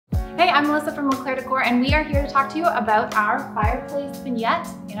I'm Melissa from Claire Decor, and we are here to talk to you about our fireplace vignette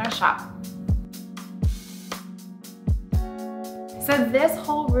in our shop. So this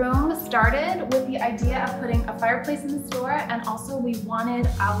whole room started with the idea of putting a fireplace in the store, and also we wanted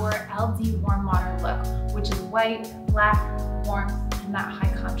our LD warm modern look, which is white, black, warm, and that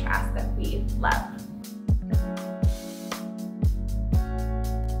high contrast that we love.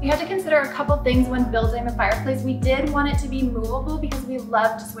 We had to consider a couple things when building the fireplace. We did want it to be movable because we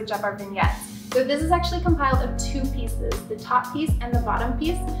love to switch up our vignettes. So this is actually compiled of two pieces, the top piece and the bottom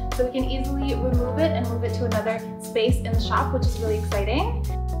piece. So we can easily remove it and move it to another space in the shop, which is really exciting.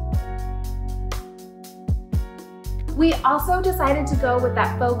 We also decided to go with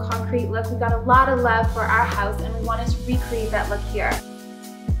that faux concrete look. We got a lot of love for our house and we wanted to recreate that look here.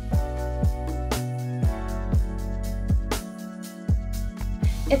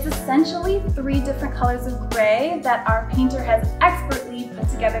 It's essentially 3 different colors of gray that our painter has expertly put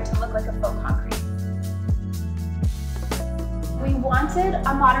together to look like a faux concrete. We wanted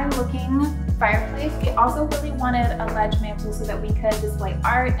a modern looking fireplace. We also really wanted a ledge mantle so that we could display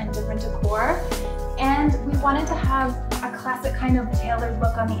art and different decor. And we wanted to have a classic kind of tailored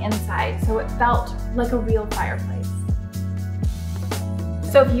look on the inside, so it felt like a real fireplace.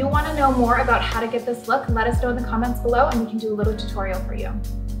 So if you want to know more about how to get this look, let us know in the comments below and we can do a little tutorial for you.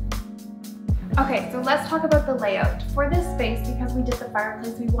 Okay, so let's talk about the layout. For this space, because we did the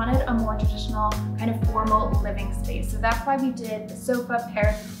fireplace, we wanted a more traditional kind of formal living space. So that's why we did the sofa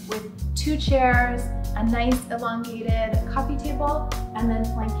paired with 2 chairs, a nice elongated coffee table, and then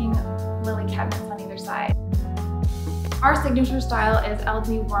flanking lily cabinets on either side. Our signature style is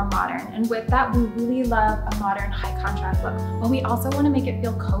LD Warm Modern, and with that, we really love a modern high contrast look, but we also want to make it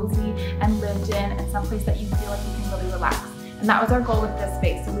feel cozy and lived in and someplace that you feel like you can really relax. And that was our goal with this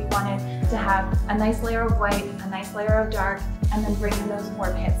space. So we wanted to have a nice layer of white, a nice layer of dark, and then bring in those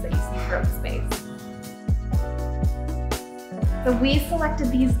warm hits that you see throughout the space. So we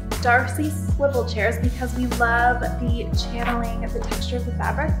selected these Darcy swivel chairs because we love the channeling of the texture of the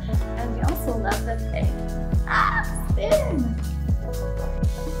fabric, and we also love that they spin.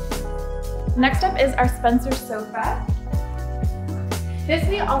 Next up is our Spencer sofa. This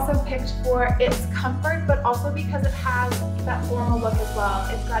we also picked for its comfort, but also because it has that formal look as well.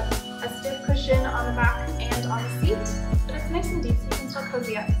 It's got a stiff cushion on the back and on the seat, but it's nice and deep so you can still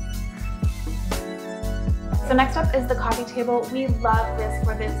cozy up. So next up is the coffee table. We love this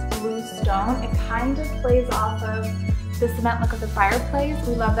for this blue stone. It kind of plays off of the cement look of the fireplace.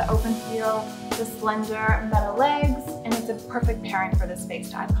 We love the open feel, the slender metal legs, and it's a perfect pairing for this space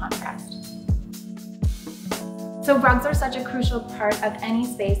to add contrast. So rugs are such a crucial part of any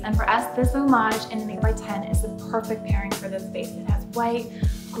space, and for us, this homage in an 8x10 is the perfect pairing for this space. It has white,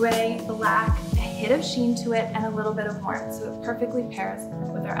 gray, black, a hit of sheen to it, and a little bit of warmth, so it perfectly pairs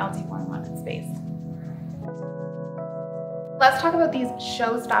with our LD Warm Modern space. Let's talk about these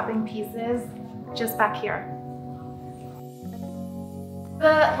show-stopping pieces just back here.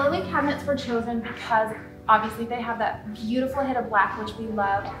 The lily cabinets were chosen because obviously they have that beautiful hit of black, which we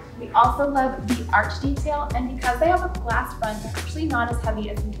love. We also love the arch detail, and because they have a glass front, they're actually not as heavy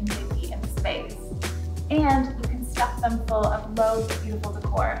as we think they'd be in the space. And you can stuff them full of loads of beautiful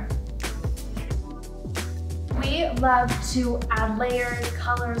decor. We love to add layers,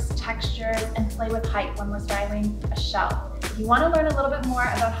 colors, textures, and play with height when we're styling a shelf. If you want to learn a little bit more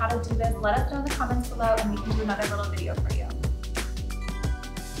about how to do this, let us know in the comments below and we can do another little video for you.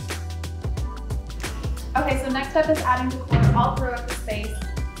 Okay, so next up is adding decor all throughout the space.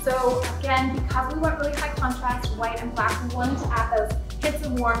 So again, because we went really high contrast, white and black, we wanted to add those hits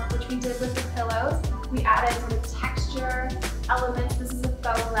of warmth, which we did with the pillows. We added sort of texture elements. This is a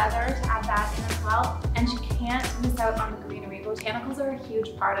faux leather to add that in as well. And you can't miss out on the greenery. Botanicals are a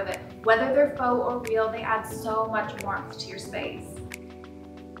huge part of it. Whether they're faux or real, they add so much warmth to your space.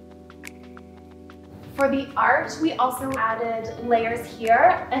 For the art, we also added layers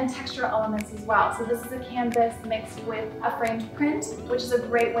here and textural elements as well. So this is a canvas mixed with a framed print, which is a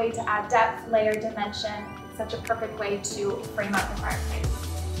great way to add depth, layer, dimension. It's such a perfect way to frame up the fireplace.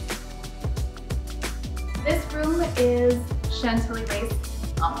 This room is Chantilly lace,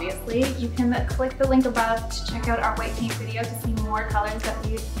 obviously. You can click the link above to check out our white paint video to see more colors that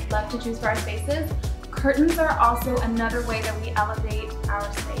we love to choose for our spaces. Curtains are also another way that we elevate our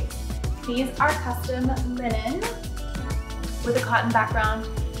space. These are custom linen with a cotton background.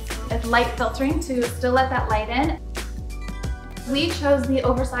 It's light filtering to still let that light in. We chose the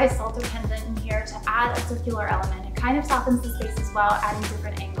oversized Salter pendant in here to add a circular element. It kind of softens the space as well, adding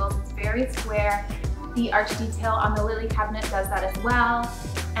different angles. It's very square. The arch detail on the lily cabinet does that as well.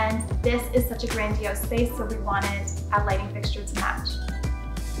 And this is such a grandiose space, so we wanted a lighting fixture to match.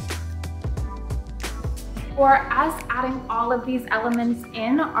 For us, adding all of these elements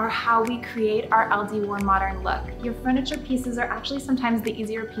in are how we create our LD Warm Modern look. Your furniture pieces are actually sometimes the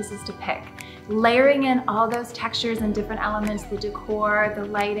easier pieces to pick. Layering in all those textures and different elements, the decor, the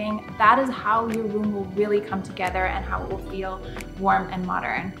lighting, that is how your room will really come together and how it will feel warm and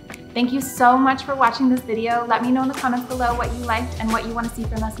modern. Thank you so much for watching this video. Let me know in the comments below what you liked and what you want to see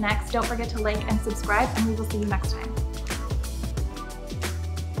from us next. Don't forget to like and subscribe, and we will see you next time.